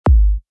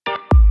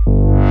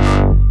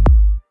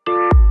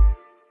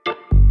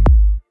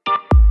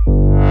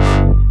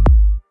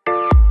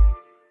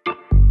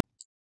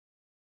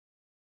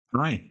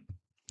Hi,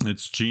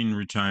 it's Gene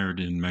retired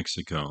in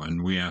Mexico,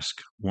 and we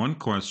ask one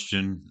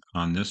question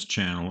on this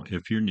channel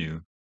if you're new,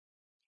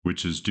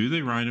 which is do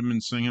they write them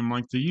and sing them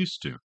like they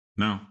used to?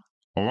 Now,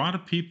 a lot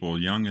of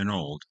people, young and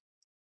old,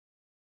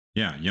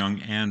 yeah,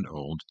 young and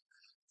old,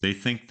 they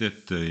think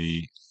that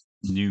the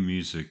new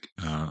music,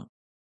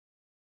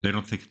 they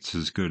don't think it's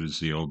as good as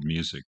the old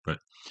music, but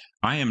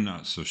I am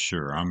not so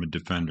sure. I'm a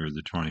defender of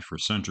the 21st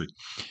century.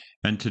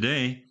 And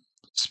today,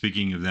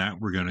 speaking of that,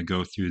 we're going to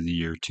go through the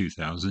year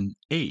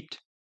 2008.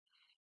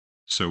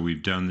 So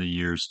we've done the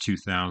years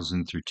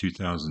 2000 through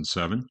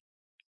 2007.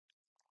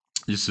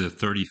 This is a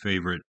 30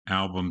 favorite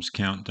albums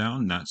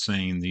countdown. Not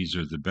saying these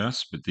are the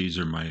best, but these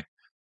are my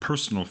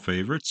personal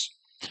favorites.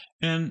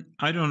 And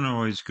I don't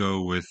always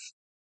go with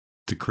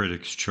the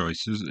critics'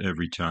 choices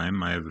every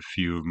time. I have a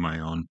few of my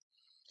own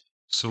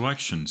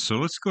selections. So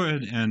let's go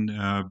ahead and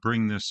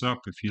bring this up.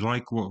 If you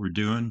like what we're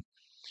doing,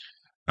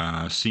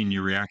 seeing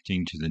you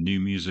reacting to the new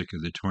music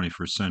of the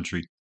 21st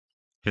century,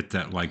 hit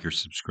that like or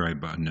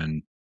subscribe button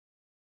and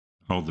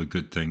all the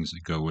good things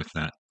that go with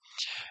that.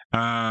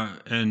 I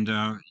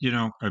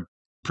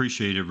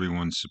appreciate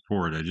everyone's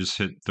support. I just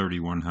hit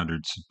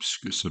 3,100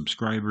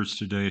 subscribers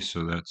today,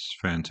 so that's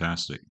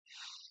fantastic.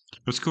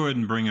 Let's go ahead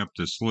and bring up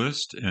this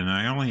list, and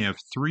I only have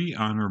 3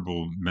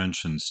 honorable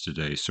mentions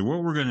today. So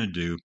what we're going to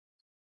do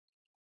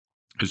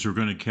is we're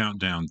going to count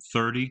down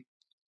 30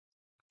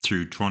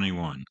 through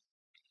 21,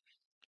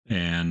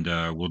 and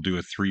we'll do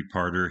a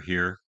 3-parter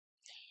here.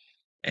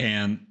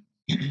 And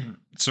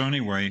so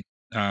anyway,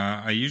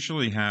 I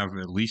usually have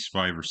at least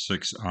 5 or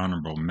 6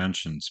 honorable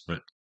mentions,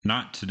 but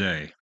not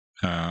today.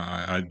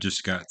 I've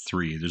just got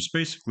 3. There's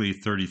basically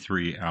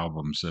 33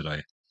 albums that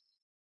I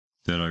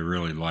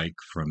really like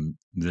from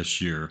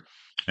this year,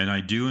 and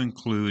I do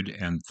include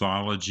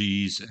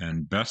anthologies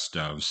and best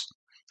ofs.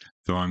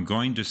 Though I'm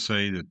going to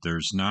say that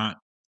there's not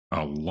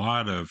a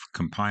lot of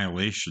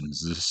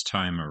compilations this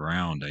time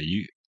around.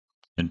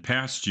 In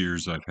past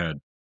years I've had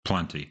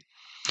plenty,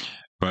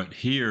 but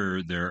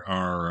here there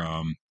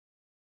are.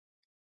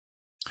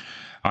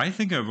 I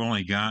think I've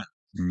only got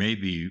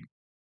maybe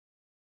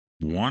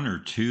 1 or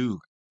 2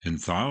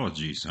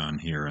 anthologies on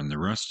here, and the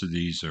rest of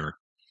these are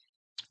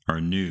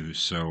new.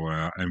 So,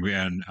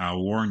 and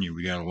I'll warn you,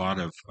 we got a lot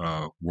of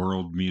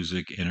world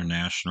music,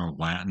 international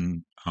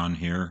Latin on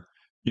here.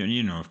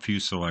 A few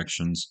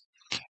selections,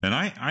 and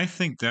I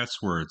think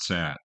that's where it's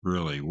at.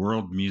 Really,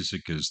 world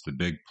music is the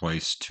big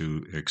place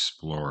to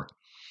explore,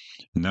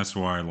 and that's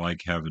why I like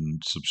having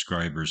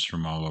subscribers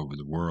from all over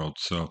the world.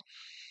 So,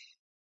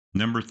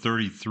 number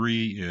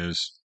 33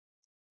 is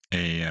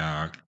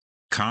a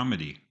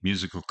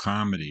musical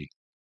comedy,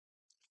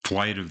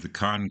 Flight of the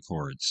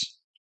Concords.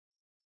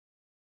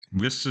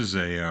 This is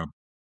a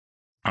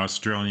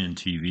Australian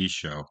TV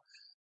show.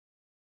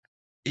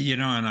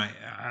 And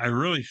I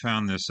really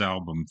found this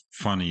album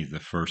funny the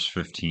first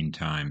 15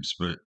 times,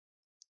 but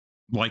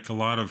like a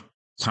lot of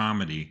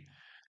comedy,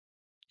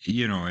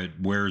 it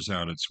wears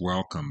out its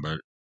welcome, but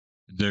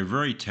they're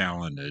very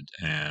talented.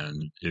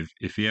 And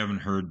if you haven't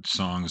heard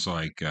songs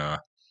like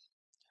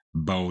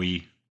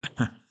Bowie,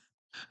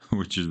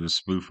 which is a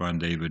spoof on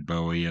David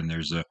Bowie, and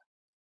there's a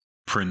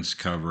Prince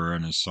cover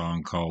and a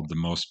song called The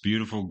Most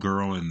Beautiful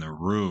Girl in the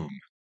Room,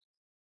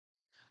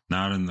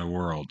 not in the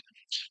world.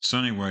 So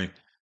anyway,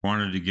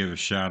 wanted to give a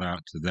shout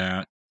out to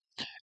that.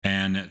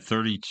 And at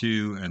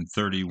 32 and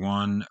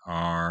 31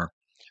 are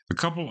a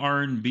couple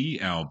R&B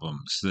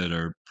albums that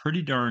are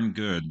pretty darn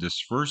good. This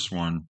first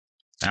one,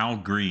 Al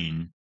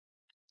Green,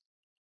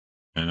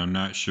 and I'm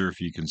not sure if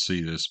you can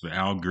see this, but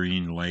Al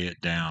Green, Lay It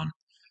Down.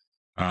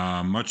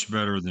 Much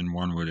better than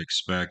one would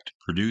expect,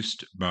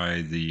 produced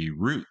by The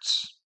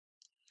Roots.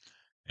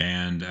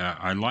 And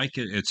I like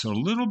it. It's a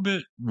little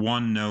bit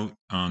one note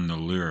on the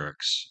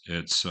lyrics.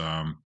 It's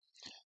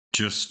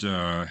just,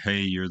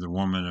 hey, you're the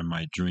woman of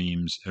my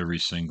dreams, every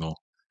single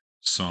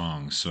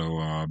song.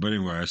 So, but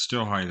anyway, I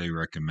still highly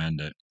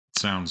recommend it.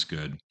 Sounds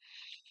good.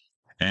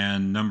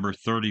 And number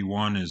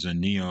 31 is a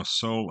neo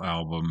soul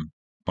album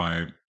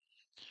by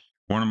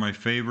one of my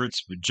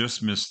favorites, but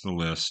just missed the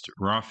list,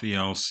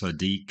 Raphael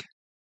Sadiq,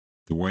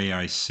 The Way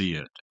I See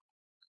It.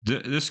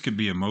 This could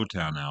be a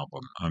Motown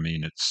album. I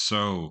mean, it's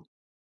so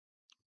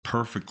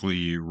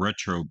perfectly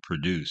retro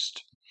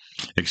produced,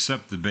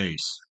 except the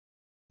bass.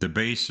 The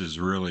bass is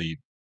really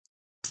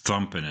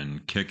thumping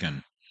and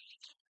kicking,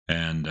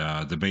 and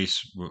the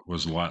bass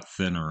was a lot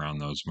thinner on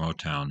those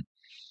Motown.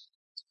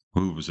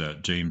 Who was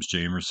that? James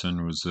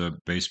Jamerson was the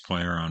bass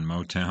player on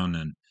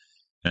Motown,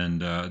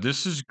 and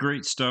this is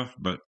great stuff.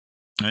 But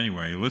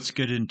anyway, let's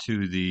get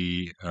into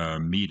the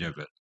meat of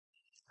it.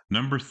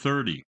 Number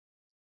 30,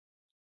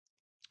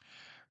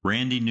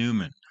 Randy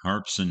Newman,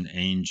 Harps and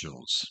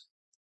Angels.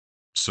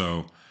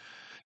 So,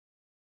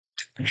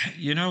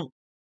 you know,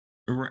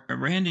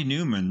 Randy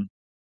Newman,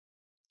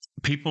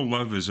 people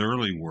love his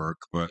early work,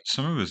 but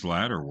some of his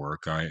latter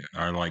work I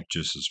like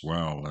just as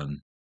well. And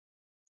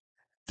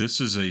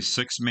this is a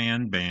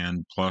 6-man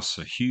band plus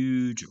a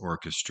huge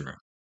orchestra,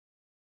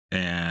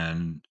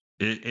 and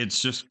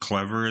it's just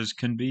clever as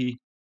can be,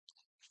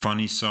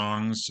 funny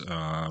songs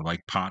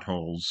like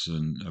Potholes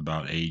and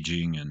about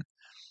aging, and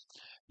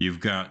you've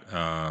got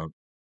A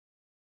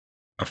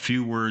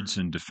Few Words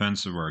in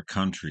Defense of Our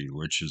Country,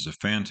 which is a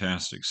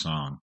fantastic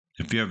song.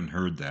 If you haven't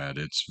heard that,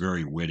 it's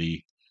very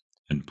witty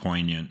and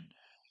poignant.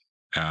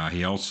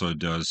 He also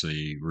does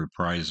a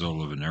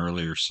reprisal of an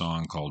earlier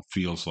song called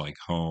Feels Like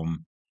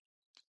Home,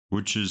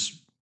 which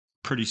is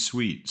pretty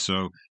sweet.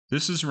 So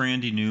this is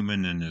Randy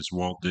Newman in his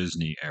Walt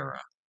Disney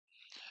era.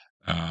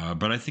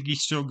 But I think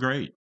he's still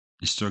great.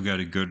 He's still got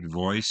a good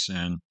voice,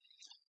 and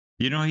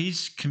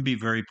he's can be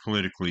very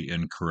politically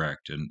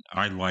incorrect, and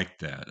I like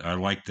that. I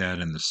like that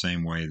in the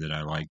same way that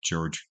I like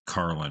George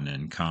Carlin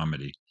in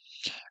comedy.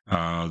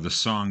 The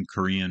song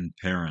Korean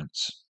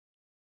Parents,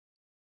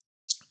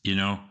 you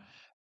know,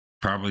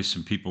 probably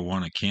some people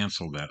want to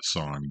cancel that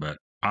song, but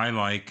I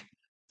like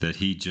that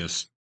he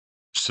just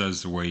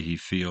says the way he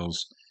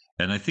feels,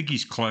 and I think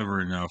he's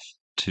clever enough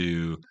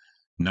to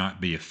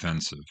not be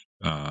offensive,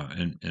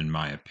 in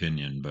my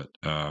opinion. But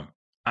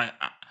I,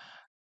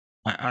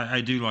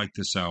 I do like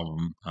this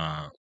album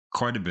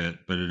quite a bit,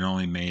 but it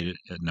only made it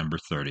at number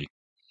 30.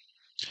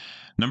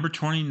 Number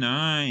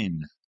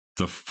 29,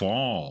 The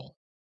Fall.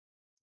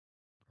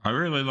 I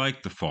really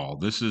like The Fall.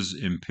 This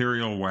is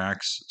Imperial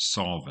Wax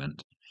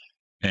Solvent.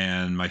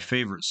 And my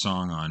favorite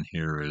song on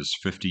here is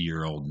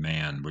 50-Year-Old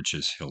Man, which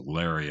is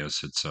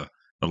hilarious. It's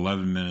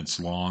 11 minutes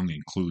long,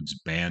 includes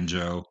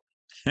banjo.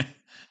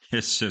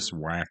 It's just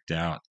whacked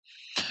out.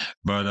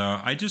 But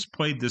I just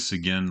played this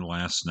again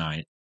last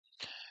night,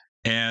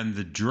 and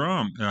the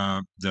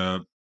drummer,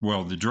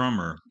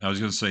 I was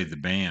going to say the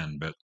band,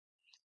 but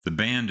the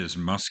band is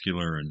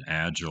muscular and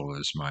agile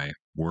is my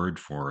word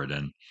for it.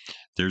 And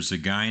there's a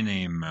guy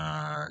named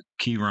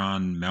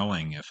Kieran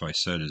Melling, if I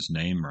said his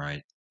name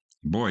right.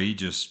 Boy, he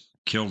just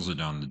kills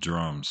it on the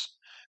drums.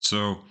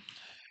 So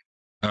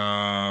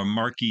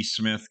Marky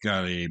Smith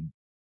got a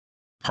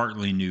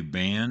partly new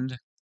band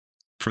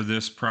for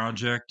this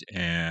project,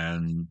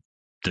 and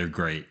they're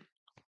great.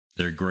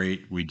 They're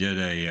great. We did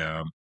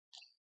a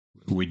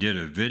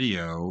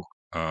video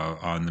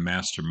on the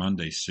Master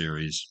Monday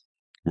series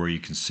where you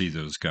can see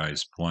those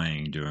guys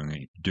playing,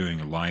 doing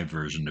a live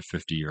version of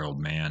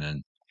 50-Year-Old Man,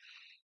 and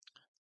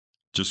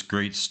just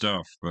great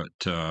stuff. But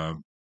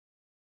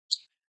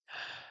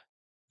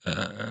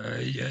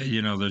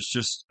there's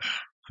just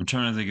I'm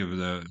trying to think of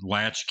the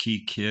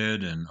Latchkey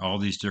Kid and all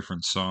these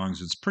different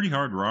songs. It's pretty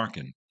hard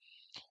rocking,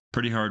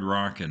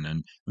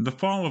 and the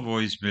Fall have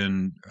always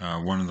been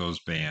one of those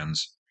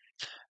bands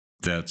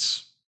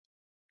that's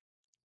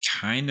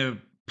kind of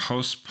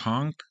post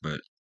punk,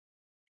 but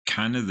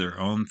kind of their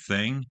own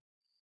thing.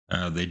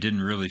 They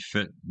didn't really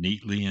fit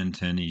neatly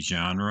into any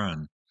genre,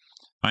 and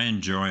I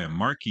enjoy him.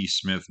 Marky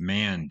Smith,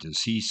 man,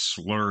 does he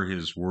slur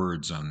his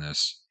words on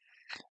this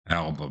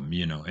album?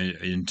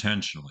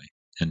 Intentionally,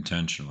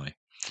 intentionally.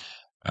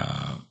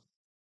 Uh,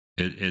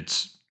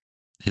 it's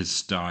his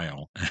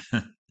style.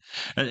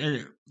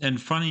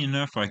 And funny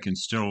enough, I can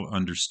still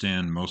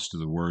understand most of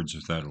the words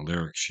without a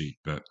lyric sheet.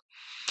 But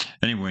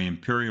anyway,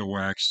 Imperial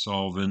Wax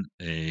Solvent,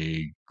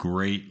 a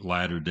great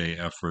latter day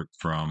effort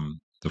from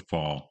The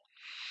Fall.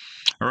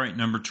 All right,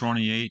 number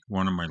 28,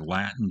 one of my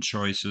Latin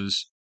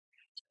choices.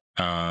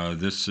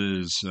 This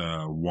is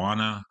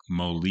Juana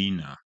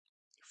Molina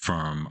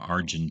from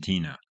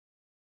Argentina.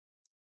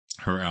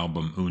 Her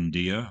album Un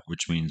Dia,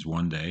 which means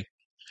one day.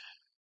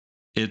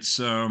 It's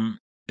oh,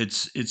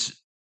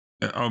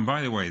 and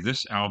by the way,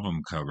 this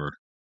album cover,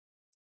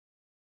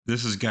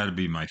 this has got to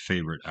be my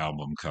favorite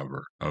album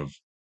cover of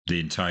the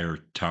entire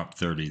top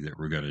 30 that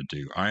we're going to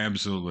do. I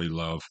absolutely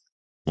love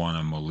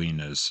Juana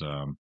Molina's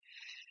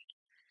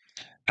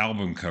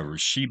album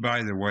covers. She,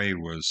 by the way,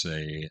 was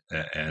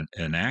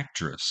an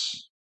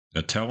actress,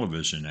 a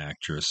television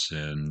actress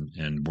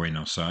in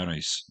Buenos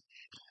Aires.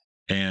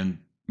 And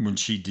when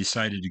she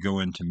decided to go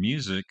into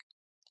music,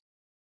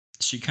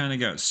 she kind of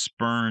got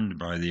spurned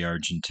by the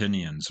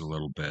Argentinians a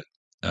little bit,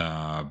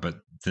 but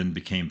then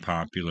became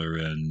popular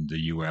in the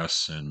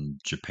US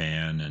and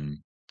Japan and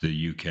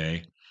the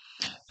UK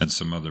and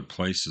some other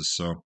places.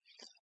 So,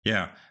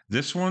 yeah,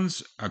 this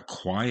one's a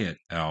quiet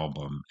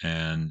album,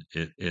 and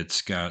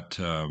it's got,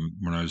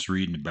 when I was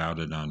reading about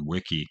it on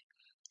Wiki,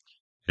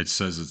 it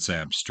says it's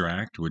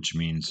abstract, which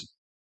means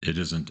it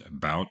isn't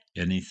about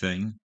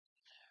anything.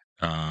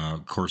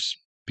 Of course,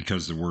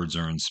 because the words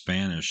are in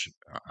Spanish,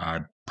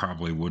 I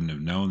probably wouldn't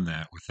have known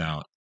that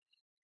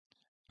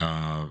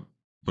uh,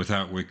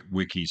 without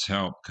Wiki's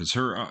help, because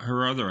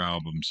her other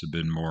albums have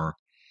been more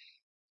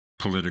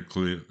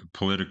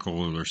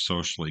political or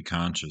socially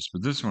conscious,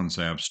 but this one's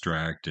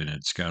abstract and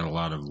it's got a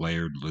lot of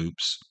layered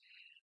loops,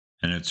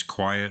 and it's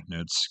quiet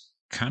and it's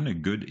kind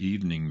of good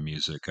evening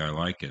music. I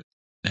like it.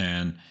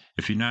 And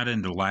if you're not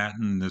into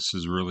Latin, this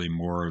is really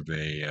more of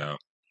a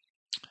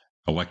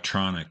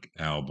electronic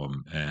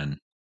album, and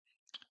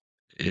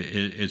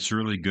it's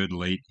really good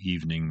late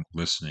evening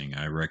listening.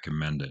 I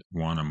recommend it.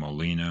 Juana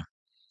Molina.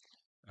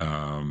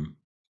 Um,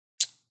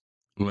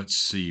 let's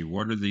see,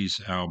 what are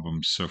these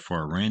albums so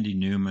far? Randy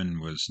Newman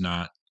was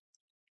not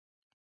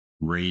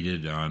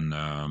rated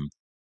on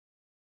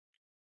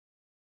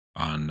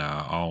on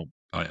all.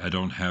 I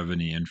don't have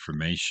any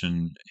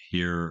information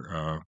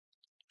here.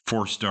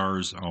 4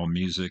 stars, All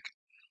Music.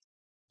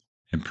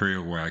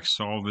 Imperial Wax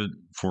Solvent,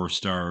 4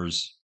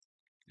 stars.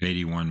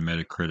 81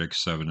 Metacritic,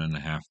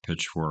 7.5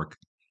 Pitchfork.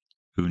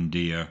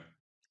 Hundia,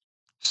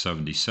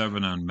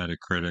 77 on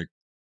Metacritic,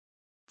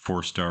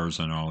 4 stars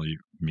on All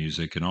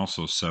Music, and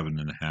also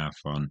 7.5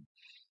 on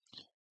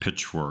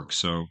Pitchfork.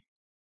 So,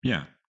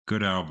 yeah,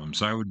 good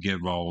albums. I would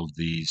give all of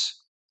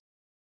these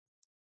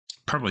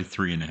probably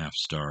 3.5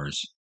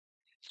 stars.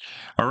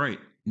 All right,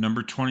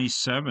 number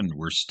 27.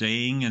 We're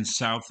staying in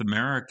South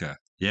America.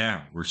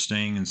 Yeah, we're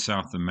staying in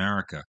South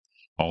America,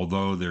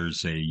 although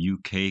there's a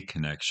UK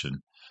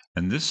connection.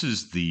 And this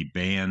is the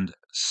band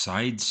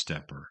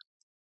Sidestepper.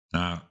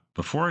 Now,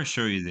 before I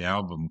show you the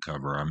album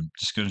cover, I'm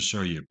just going to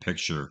show you a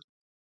picture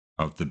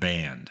of the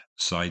band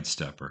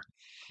Sidestepper.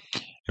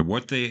 And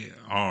what they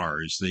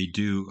are is they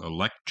do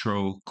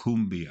electro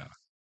cumbia,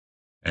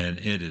 and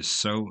it is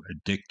so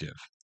addictive.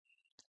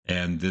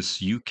 And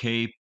this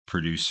UK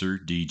producer,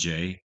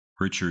 DJ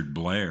Richard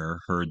Blair,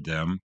 heard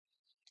them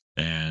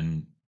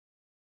and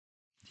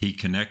he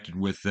connected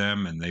with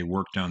them and they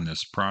worked on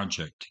this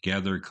project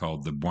together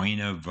called the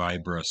Buena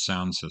Vibra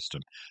Sound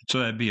System. So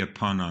that'd be a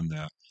pun on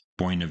the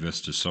Buena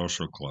Vista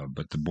Social Club,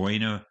 but the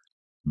Buena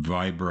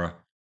Vibra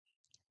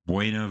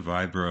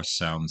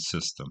Sound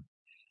System.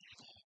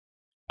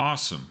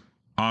 Awesome.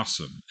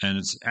 Awesome. And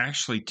it's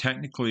actually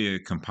technically a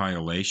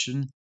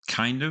compilation,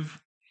 kind of.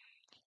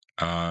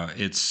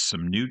 It's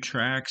some new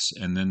tracks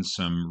and then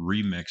some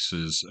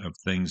remixes of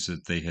things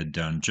that they had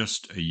done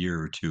just a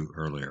year or two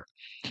earlier.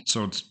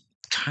 So it's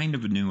kind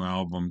of a new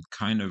album,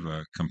 kind of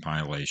a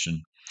compilation.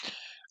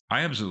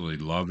 I absolutely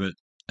love it.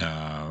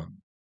 Uh,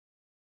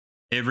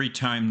 every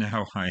time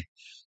now I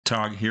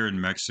talk here in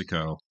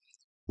Mexico,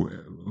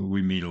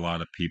 we meet a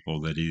lot of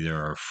people that either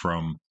are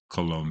from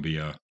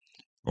Colombia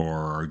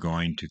or are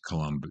going to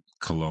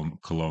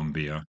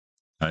Colombia.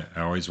 I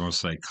always want to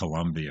say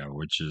Colombia,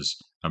 which is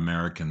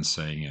Americans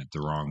saying it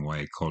the wrong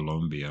way,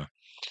 Colombia.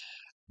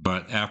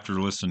 But after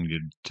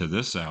listening to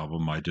this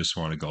album, I just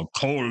want to go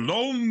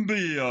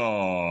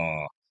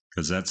Colombia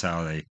because that's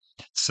how they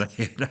say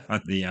it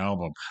on the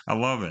album. I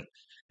love it.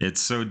 It's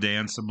so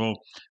danceable,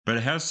 but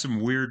it has some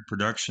weird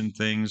production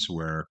things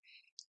where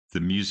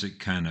the music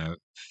kind of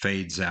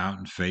fades out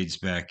and fades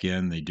back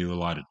in. They do a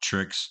lot of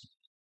tricks.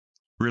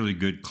 Really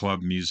good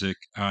club music.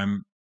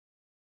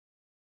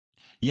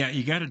 Yeah,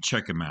 you got to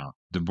check them out.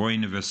 The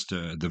Buena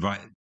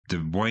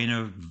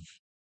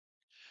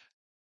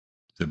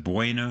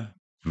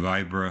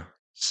Vibra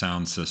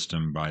sound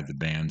system by the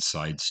band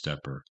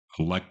Sidestepper.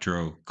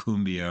 Electro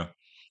cumbia.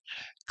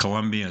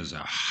 Colombia is a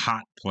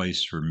hot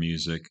place for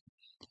music.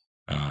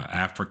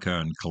 Africa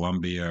and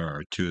Colombia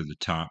are two of the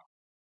top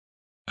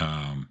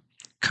um,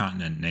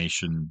 continent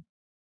nation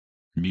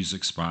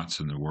music spots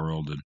in the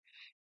world, and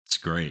it's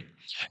great.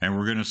 And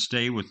we're going to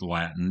stay with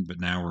Latin, but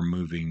now we're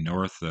moving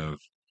north of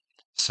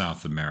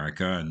South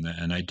America,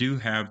 and I do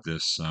have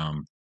this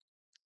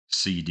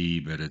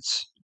CD, but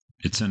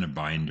it's in a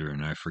binder,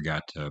 and I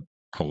forgot to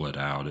pull it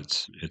out.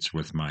 It's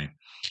with my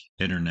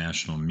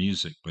international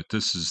music, but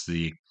this is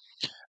the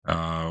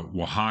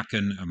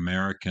Oaxacan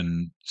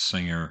American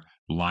singer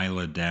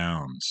Lila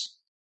Downs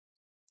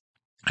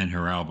and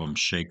her album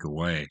Shake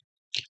Away,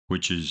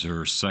 which is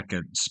her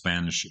second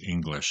Spanish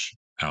English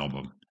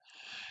album.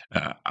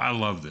 I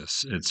love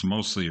this. It's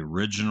mostly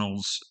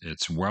originals.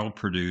 It's well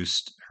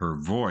produced. Her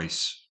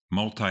voice,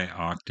 multi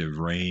octave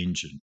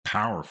range, and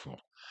powerful.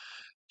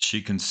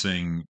 She can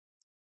sing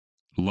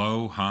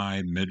low,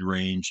 high, mid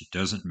range. It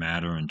doesn't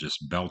matter, and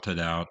just belt it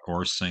out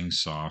or sing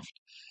soft.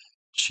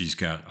 She's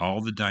got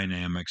all the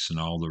dynamics and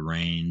all the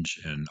range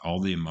and all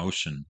the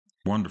emotion.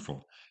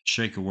 Wonderful.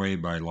 Shake Away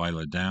by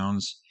Lila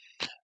Downs.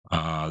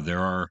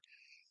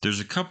 There's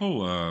a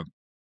couple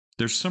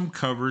there's some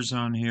covers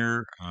on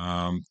here.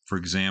 For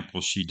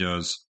example, she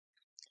does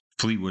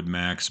Fleetwood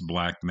Mac's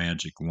Black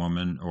Magic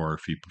Woman, or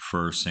if you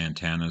prefer,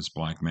 Santana's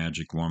Black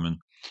Magic Woman.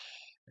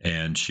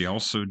 And she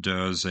also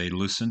does a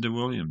Lucinda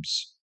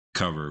Williams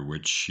cover,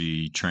 which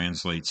she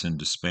translates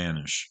into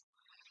Spanish.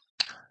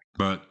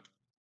 But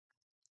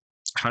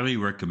highly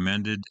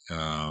recommended.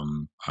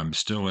 I'm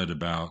still at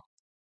about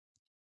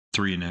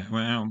 3.5.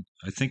 Well,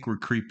 I think we're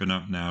creeping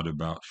up now to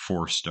about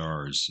 4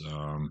 stars.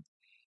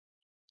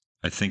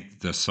 I think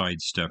the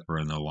Sidestepper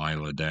and the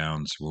Lila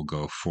Downs will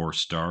go 4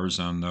 stars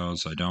on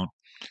those. I don't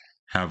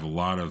have a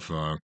lot of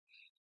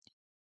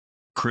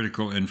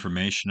critical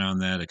information on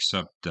that,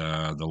 except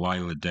the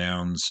Lila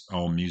Downs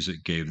All Music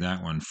gave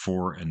that one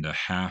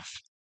 4.5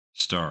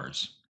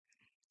 stars.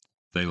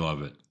 They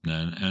love it,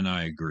 and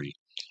I agree.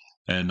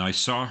 And I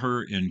saw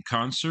her in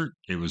concert.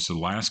 It was the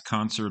last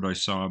concert I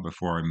saw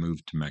before I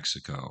moved to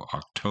Mexico,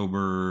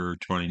 October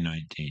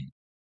 2019.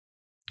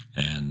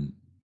 And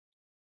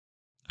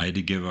I had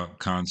to give up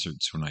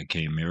concerts when I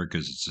came here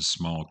because it's a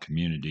small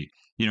community,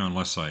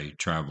 unless I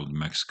traveled to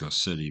Mexico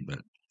City, but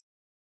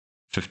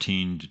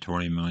 15 to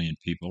 20 million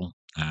people.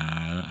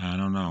 I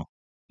don't know.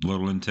 A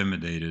little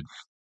intimidated.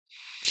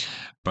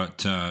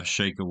 But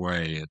Shake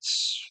Away,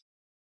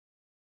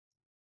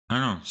 I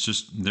don't know. It's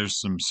just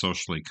there's some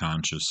socially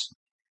conscious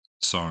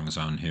songs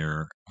on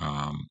here.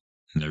 And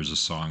there's a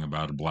song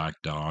about a black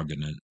dog,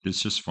 and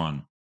it's just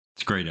fun.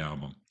 It's a great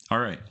album. All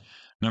right,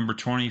 number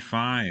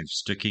 25,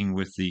 sticking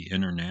with the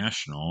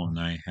international, and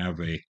I have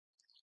a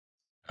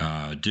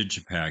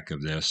digipack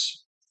of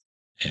this,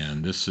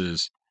 and this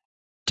is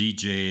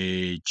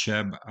DJ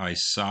Cheb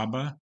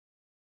Isaba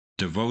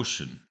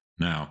Devotion.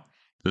 Now,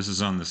 this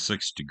is on the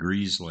 6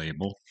 Degrees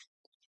label,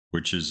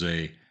 which is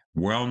a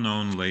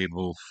well-known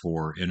label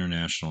for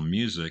international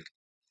music,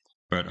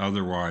 but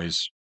otherwise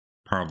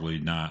probably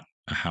not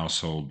a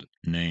household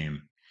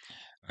name.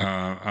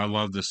 I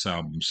love this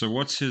album. So,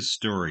 what's his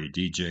story,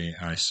 DJ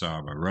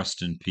Isaba?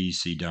 Rest in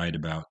peace. He died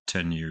about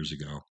 10 years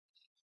ago.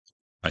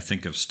 I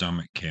think of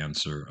stomach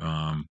cancer.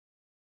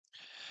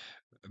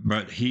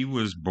 But he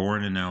was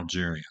born in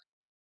Algeria,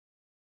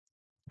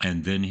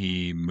 and then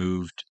he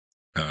moved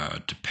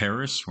to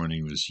Paris when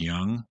he was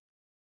young,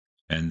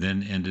 and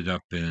then ended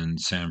up in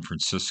San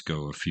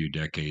Francisco a few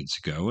decades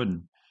ago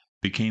and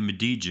became a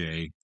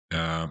DJ.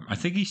 I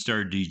think he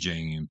started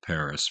DJing in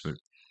Paris, but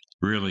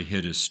really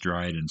hit his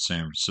stride in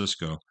San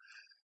Francisco.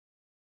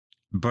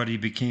 But he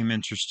became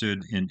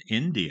interested in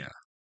India.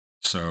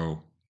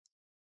 So,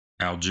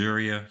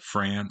 Algeria,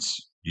 France,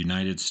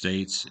 United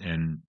States,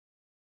 and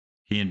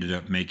he ended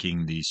up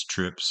making these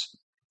trips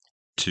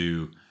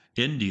to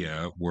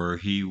India where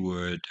he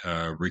would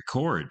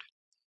record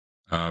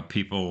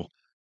people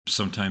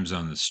sometimes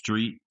on the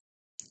street,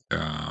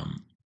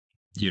 um,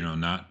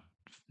 not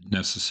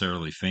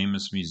necessarily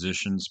famous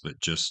musicians, but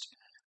just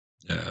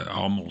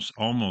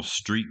almost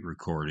street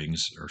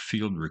recordings or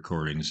field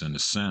recordings in a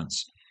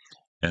sense.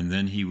 And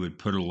then he would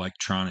put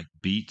electronic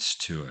beats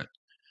to it.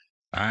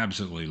 I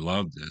absolutely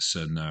love this.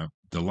 And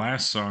the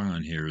last song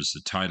on here is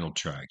the title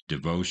track,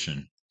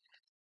 Devotion.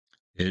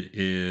 It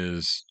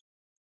is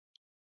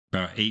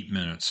about 8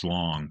 minutes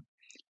long.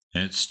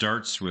 And it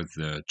starts with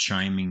the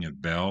chiming of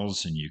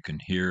bells, and you can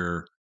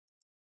hear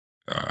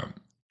uh,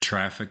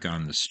 traffic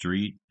on the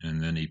street.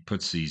 And then he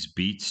puts these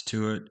beats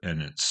to it,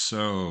 and it's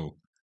so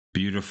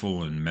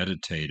beautiful and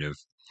meditative.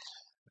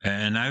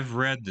 And I've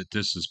read that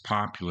this is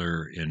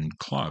popular in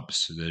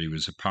clubs, that he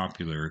was a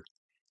popular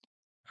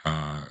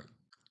uh,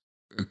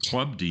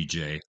 club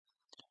DJ,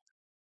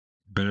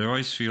 but it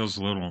always feels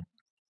a little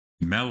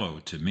mellow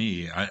to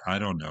me. I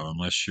don't know,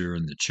 unless you're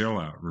in the chill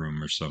out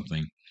room or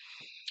something.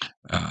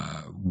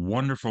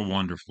 Wonderful,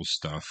 wonderful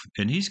stuff.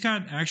 And he's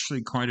got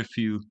actually quite a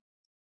few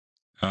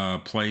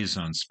plays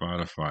on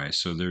Spotify.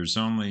 So there's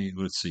only,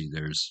 let's see,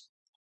 there's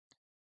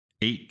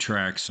 8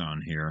 tracks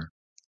on here,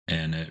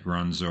 and it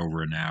runs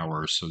over an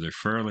hour. So they're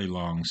fairly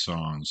long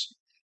songs,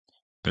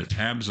 but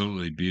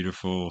absolutely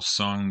beautiful,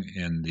 sung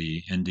in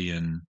the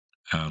Indian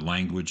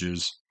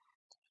languages.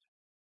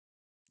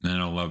 And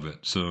I love it.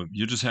 So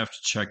you just have to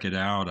check it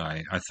out.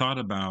 I thought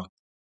about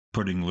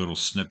putting little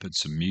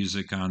snippets of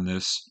music on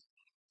this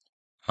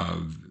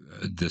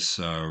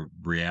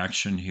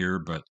reaction here,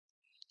 but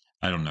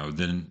I don't know.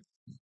 Then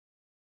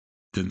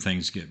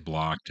things get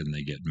blocked and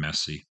they get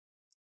messy.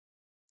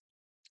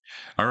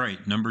 All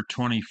right, number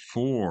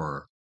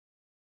 24,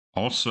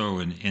 also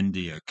an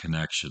India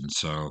connection.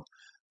 So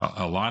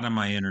a lot of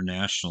my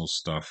international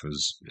stuff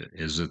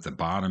is at the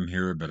bottom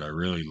here, but I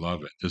really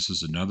love it. This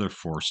is another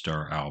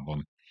 4-star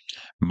album,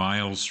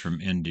 Miles from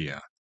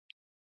India.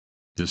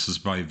 This is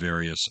by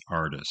various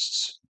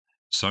artists.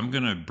 So I'm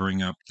going to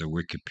bring up the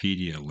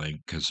Wikipedia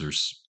link because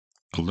there's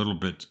a little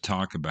bit to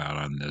talk about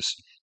on this.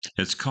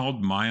 It's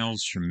called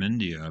Miles from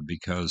India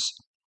because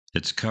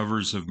it's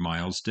covers of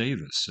Miles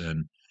Davis.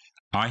 And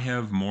I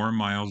have more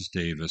Miles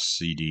Davis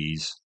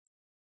CDs.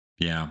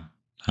 Yeah,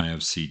 I have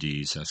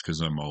CDs. That's because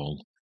I'm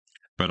old.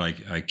 But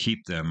I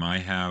keep them. I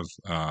have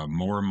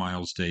more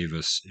Miles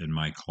Davis in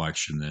my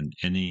collection than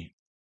any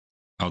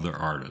other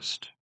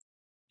artist.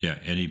 Yeah,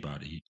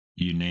 anybody.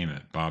 You name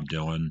it. Bob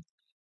Dylan,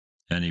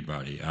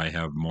 anybody. I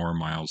have more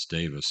Miles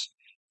Davis.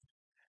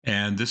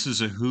 And this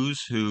is a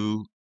who's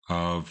who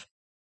of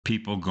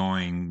people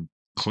going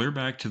clear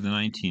back to the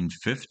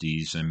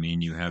 1950s. I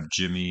mean, you have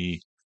Jimmy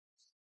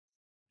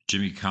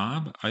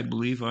Cobb, I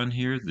believe, on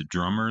here, the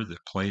drummer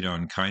that played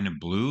on Kind of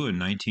Blue in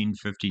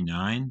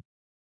 1959.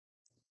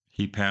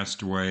 He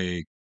passed away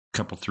a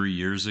couple, 3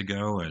 years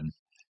ago, and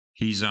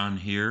he's on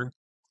here.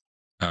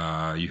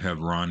 You have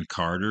Ron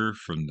Carter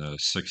from the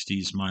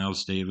 60s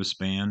Miles Davis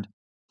band.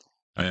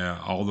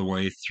 All the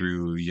way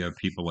through, you have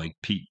people like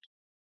Pete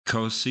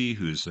Cosi,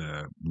 who's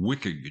a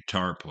wicked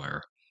guitar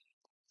player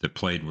that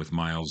played with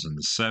Miles in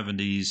the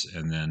 70s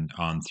and then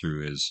on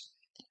through his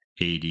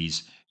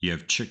 80s. You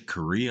have Chick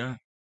Corea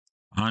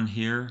on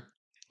here,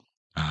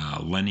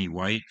 Lenny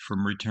White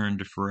from Return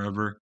to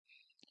Forever.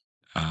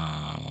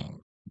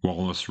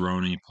 Wallace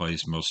Roney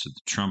plays most of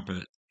the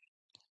trumpet.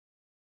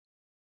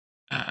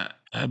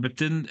 But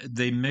then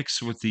they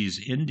mix with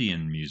these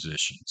Indian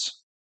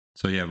musicians.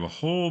 So you have a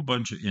whole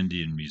bunch of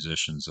Indian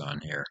musicians on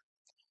here.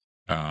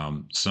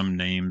 Some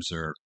names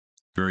are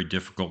very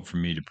difficult for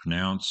me to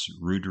pronounce.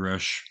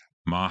 Rudresh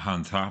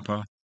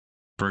Mahanthappa,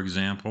 for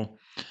example.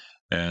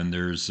 And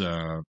there's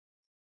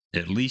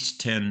at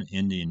least 10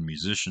 Indian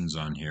musicians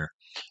on here.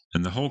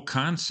 And the whole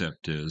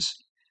concept is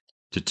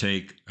to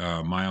take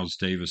Miles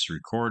Davis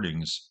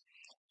recordings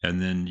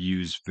and then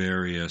use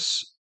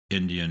various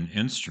Indian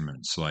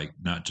instruments, like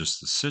not just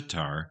the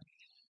sitar,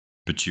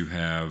 but you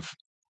have,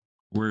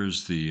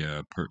 where's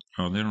the,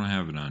 oh, they don't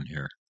have it on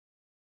here.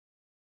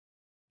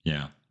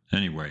 Yeah.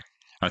 Anyway,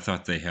 I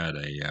thought they had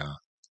a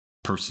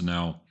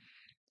personnel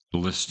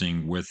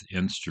listing with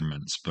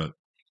instruments, but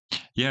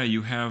yeah,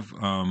 you have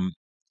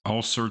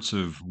all sorts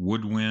of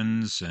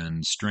woodwinds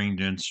and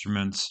stringed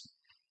instruments,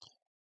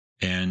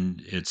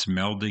 and it's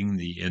melding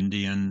the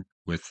Indian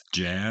with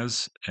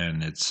jazz,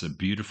 and it's a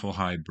beautiful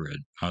hybrid.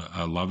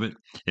 I love it.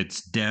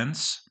 It's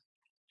dense.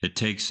 It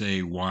takes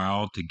a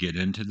while to get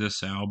into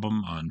this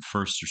album on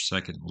first or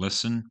second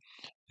listen.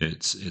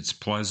 It's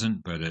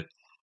pleasant, but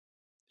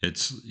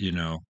it's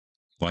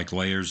like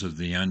layers of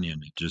the onion.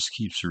 It just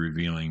keeps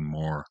revealing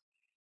more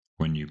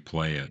when you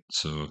play it.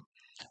 So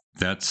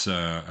that's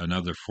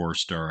another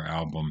 4-star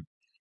album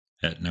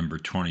at number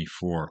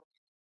 24.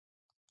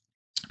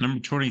 Number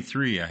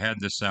 23, I had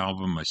this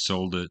album. I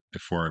sold it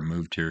before I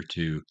moved here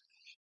to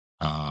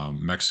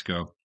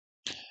Mexico.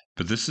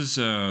 But this is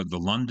the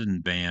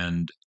London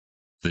band,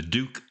 the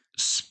Duke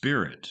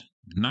Spirit.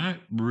 Not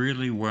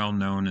really well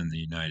known in the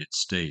United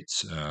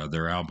States.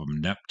 Their album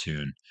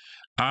Neptune.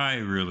 I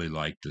really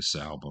like this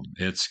album.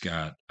 It's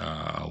got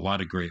a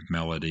lot of great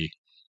melody.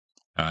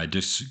 I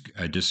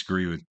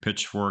disagree with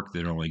Pitchfork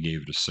that only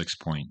gave it a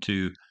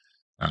 6.2.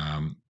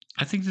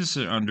 I think this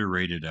is an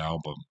underrated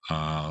album.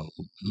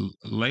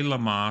 Layla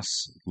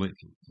Moss,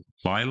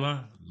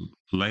 Lila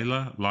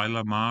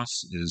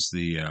Moss is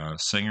the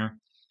singer,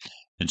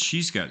 and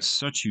she's got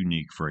such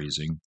unique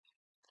phrasing.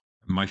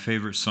 My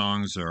favorite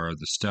songs are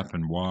The Step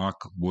and Walk,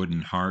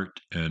 Wooden Heart,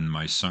 and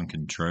My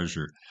Sunken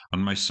Treasure.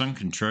 On My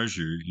Sunken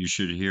Treasure, you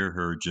should hear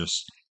her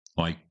just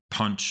like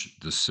punch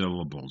the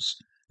syllables.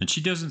 And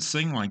she doesn't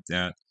sing like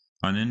that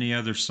on any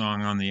other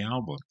song on the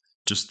album.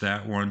 Just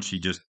that one, she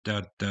just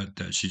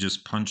she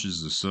just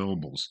punches the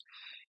syllables.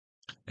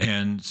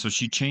 And so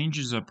she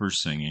changes up her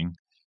singing,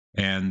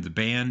 and the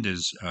band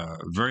is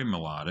very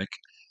melodic.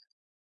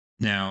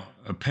 Now,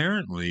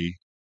 apparently,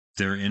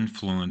 they're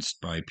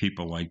influenced by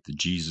people like the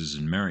Jesus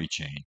and Mary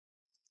Chain.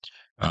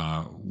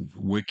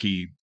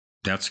 Wiki,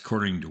 that's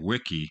according to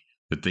Wiki,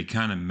 that they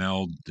kind of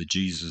meld the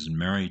Jesus and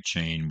Mary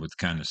Chain with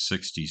kind of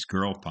 60s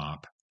girl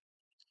pop.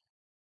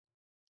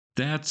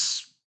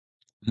 That's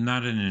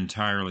not an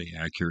entirely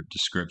accurate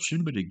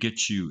description, but it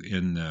gets you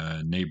in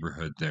the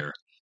neighborhood there.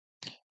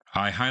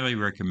 I highly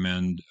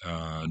recommend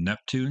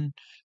Neptune.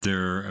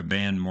 They're a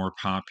band more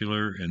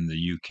popular in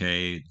the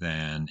UK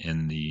than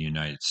in the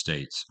United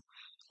States.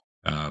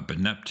 But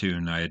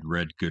Neptune, I had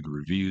read good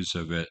reviews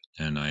of it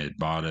and I had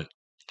bought it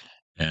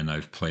and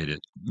I've played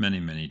it many,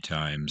 many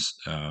times.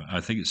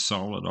 I think it's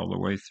solid all the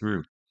way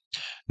through.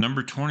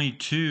 Number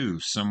 22,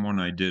 someone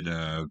I did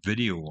a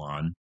video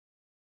on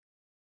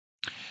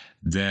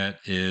that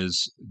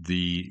is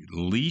the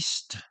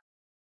least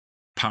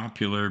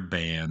popular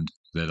band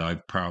that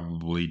I've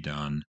probably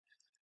done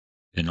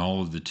in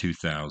all of the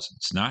 2000s.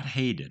 Not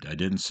hated. I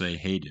didn't say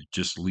hated,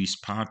 just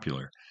least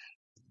popular.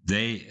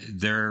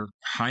 Their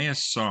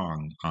highest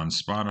song on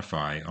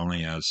Spotify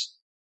only has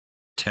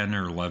 10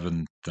 or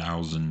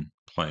 11,000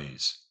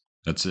 plays.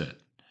 That's it.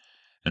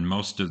 And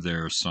most of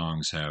their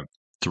songs have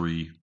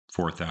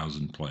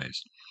 4,000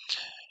 plays.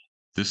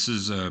 This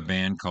is a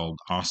band called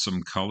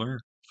Awesome Color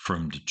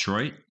from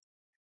Detroit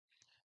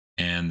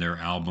and their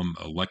album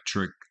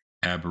Electric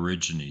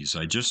Aborigines.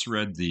 I just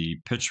read the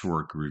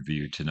Pitchfork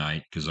review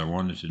tonight because I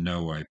wanted to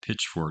know why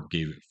Pitchfork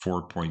gave it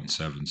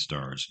 4.7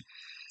 stars.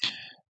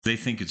 They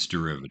think it's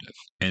derivative,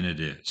 and it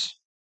is.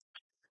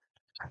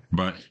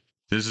 But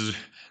this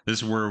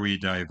is where we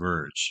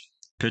diverge.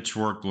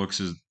 Pitchfork looks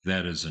at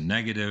that as a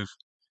negative,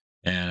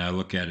 and I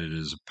look at it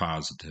as a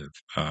positive.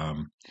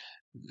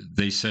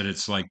 They said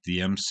it's like the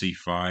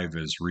MC5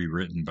 as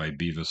rewritten by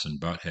Beavis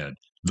and Butthead,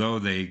 though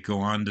they go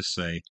on to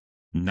say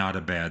not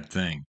a bad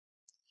thing.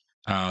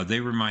 They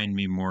remind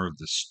me more of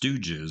the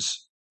Stooges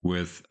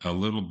with a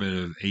little bit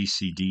of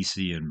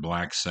AC/DC and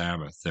Black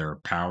Sabbath. They're a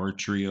power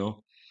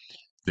trio.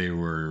 They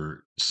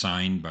were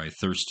signed by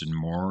Thurston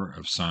Moore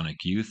of Sonic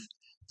Youth.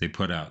 They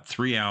put out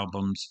 3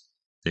 albums.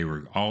 They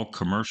were all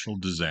commercial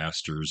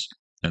disasters,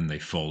 and they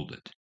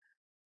folded.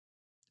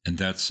 And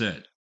that's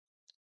it.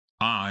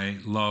 I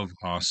love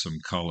Awesome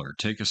Color.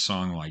 Take a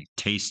song like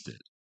Taste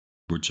It,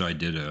 which I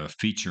did a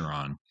feature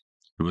on.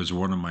 It was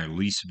one of my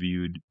least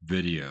viewed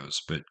videos,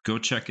 but go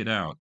check it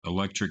out.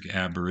 Electric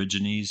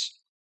Aborigines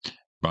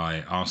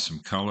by Awesome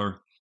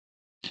Color.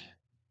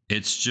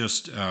 It's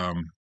just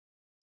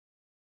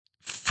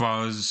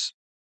fuzz,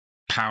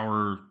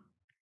 power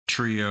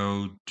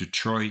trio.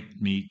 Detroit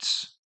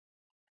meets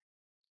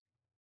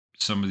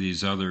some of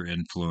these other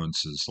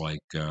influences like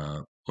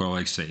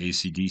like I say,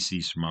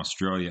 AC/DC's from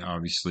Australia,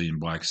 obviously, and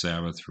Black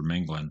Sabbath from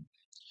England.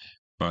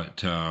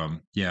 But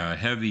yeah,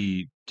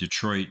 heavy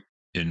Detroit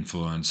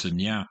influence,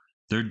 and yeah,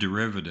 they're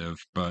derivative,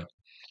 but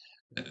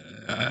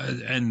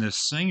And the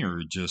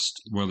singer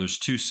just, well, there's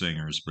two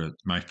singers, but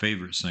my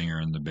favorite singer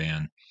in the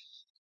band,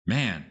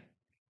 man,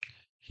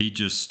 he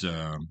just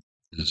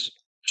is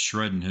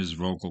shredding his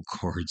vocal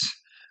cords.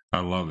 I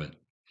love it.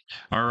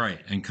 All right.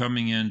 And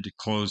coming in to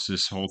close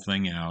this whole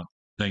thing out,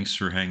 thanks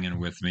for hanging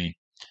with me.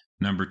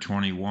 Number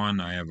 21,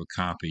 I have a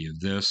copy of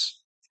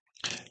this.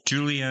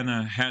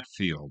 Juliana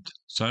Hatfield.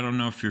 So I don't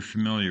know if you're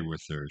familiar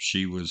with her.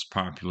 She was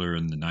popular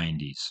in the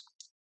 90s.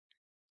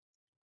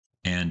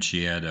 And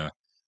she had a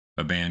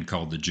band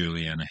called the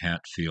Juliana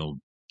Hatfield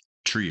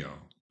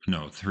Trio.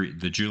 No, three,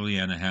 the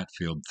Juliana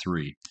Hatfield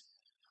Three.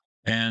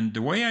 And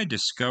the way I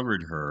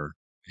discovered her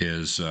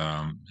is,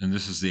 and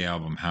this is the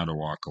album How to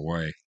Walk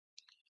Away,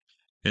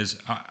 is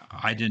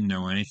I didn't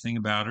know anything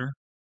about her.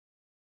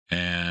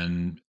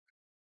 And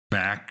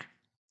back,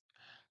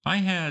 I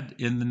had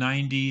in the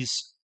 90s,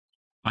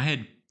 I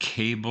had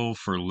cable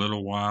for a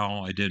little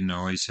while. I didn't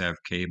always have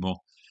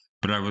cable,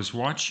 but I was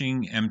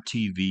watching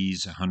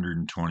MTV's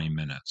 120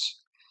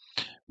 Minutes,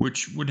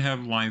 which would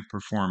have live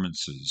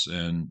performances.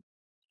 And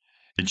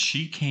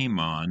she came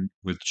on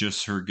with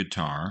just her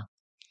guitar,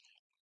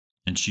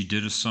 and she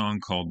did a song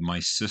called My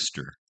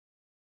Sister,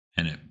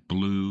 and it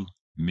blew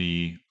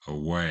me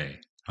away.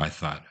 I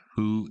thought,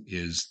 who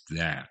is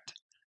that?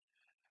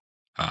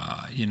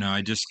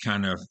 I just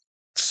kind of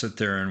sit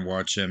there and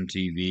watch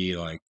MTV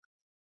like,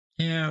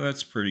 yeah,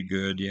 that's pretty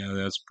good. Yeah,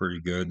 that's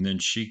pretty good. And then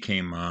she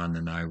came on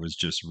and I was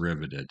just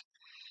riveted.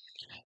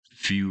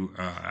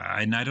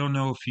 And I don't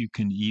know if you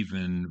can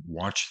even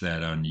watch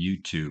that on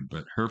YouTube,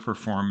 but her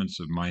performance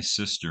of My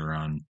Sister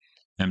on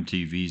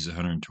MTV's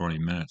 120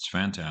 Minutes,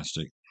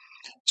 fantastic.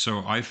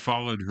 So I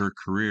followed her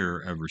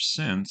career ever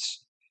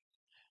since.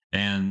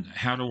 And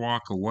How to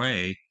Walk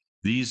Away,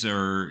 these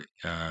are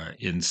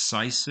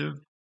incisive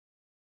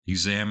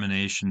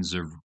examinations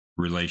of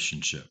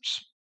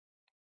relationships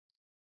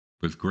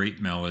with great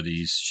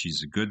melodies.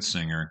 She's a good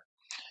singer.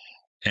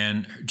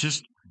 And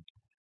just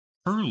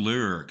her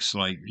lyrics,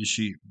 like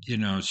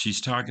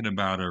she's talking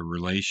about a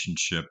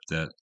relationship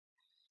that,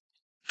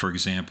 for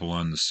example,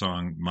 on the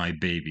song My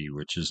Baby,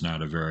 which is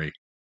not a very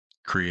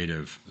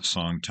creative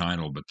song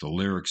title, but the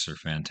lyrics are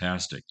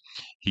fantastic.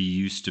 He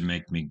used to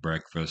make me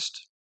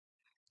breakfast.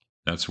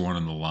 That's one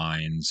of the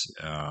lines.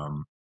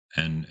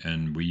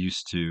 And we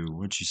used to,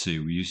 what'd you say?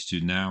 We used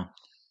to now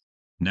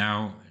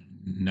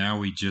now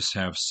we just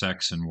have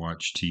sex and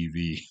watch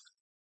TV.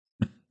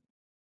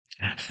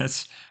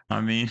 That's,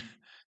 I mean,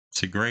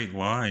 it's a great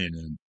line.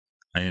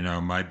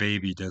 And, my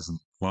baby doesn't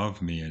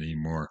love me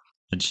anymore.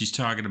 And she's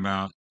talking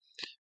about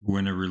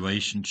when a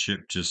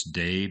relationship just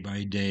day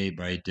by day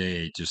by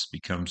day just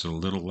becomes a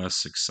little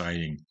less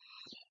exciting.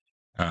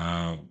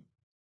 Uh,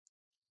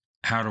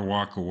 How to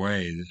Walk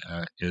Away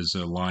is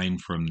a line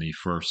from the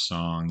first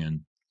song.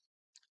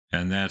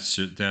 And that's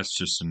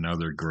just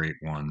another great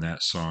one.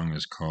 That song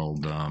is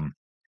called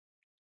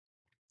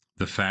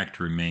The Fact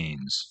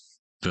Remains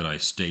That I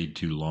Stayed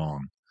Too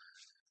Long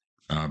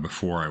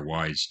before I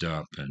wised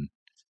up, and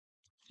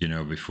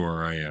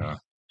before I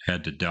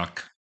had to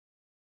duck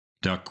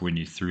when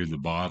you threw the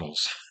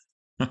bottles.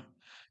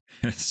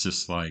 It's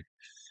just like,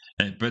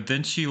 but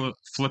then she will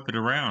flip it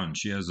around.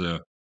 She has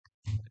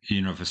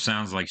if it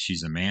sounds like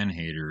she's a man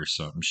hater or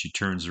something, she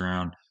turns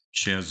around.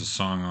 She has a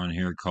song on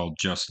here called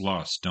Just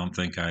Lust. Don't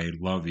think I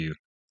love you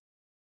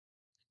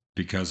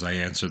because I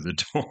answered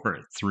the door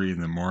at 3 in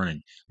the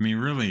morning. I mean,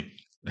 really,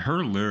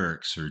 her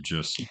lyrics are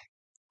just,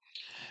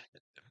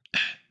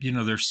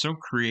 they're so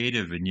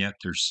creative and yet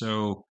they're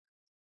so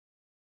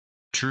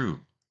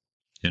true.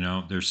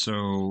 They're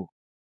so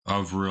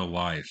of real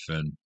life.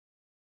 And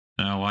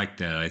I like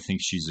that. I think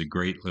she's a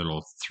great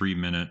little 3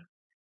 minute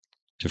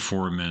to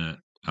 4 minute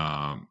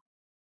um,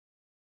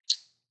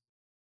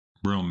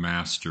 real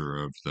master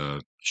of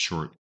the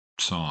short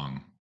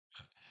song.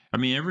 I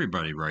mean,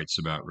 everybody writes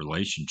about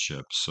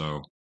relationships,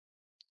 so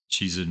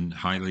she's in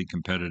highly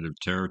competitive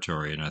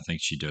territory, and I think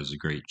she does a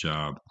great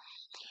job.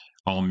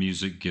 All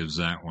Music gives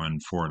that one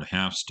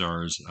 4.5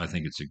 stars. I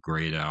think it's a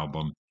great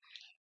album.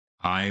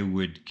 I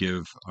would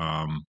give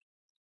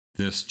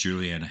this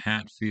Juliana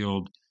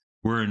Hatfield.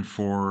 We're in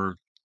four.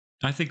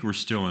 I think we're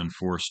still in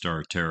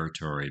 4-star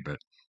territory, but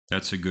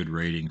that's a good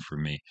rating for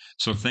me.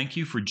 So thank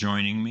you for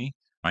joining me.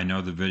 I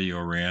know the video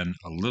ran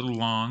a little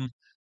long,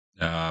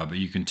 but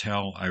you can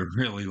tell I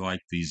really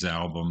like these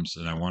albums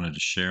and I wanted to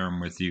share them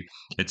with you.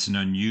 It's an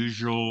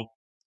unusual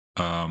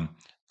um,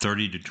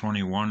 30 to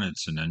 21.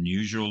 It's an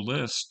unusual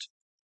list.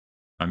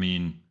 I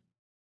mean,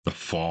 the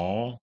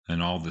fall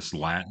and all this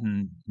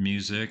Latin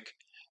music.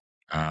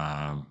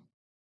 Uh,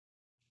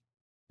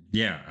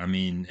 yeah, I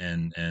mean,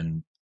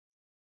 and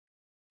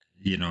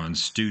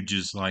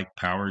stooges like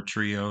power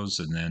trios,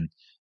 and then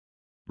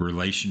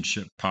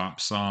relationship pop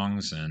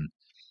songs, and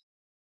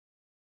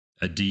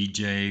a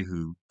DJ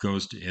who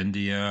goes to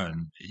India.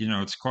 And,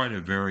 it's quite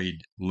a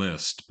varied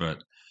list,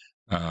 but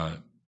uh,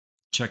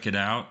 check it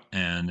out.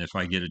 And if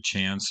I get a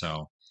chance,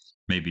 I'll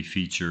maybe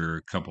feature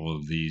a couple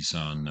of these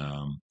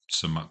on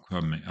some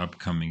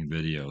upcoming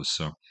videos.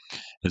 So,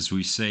 as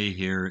we say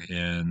here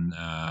in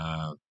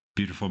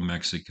beautiful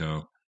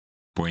Mexico,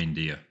 Buen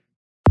dia.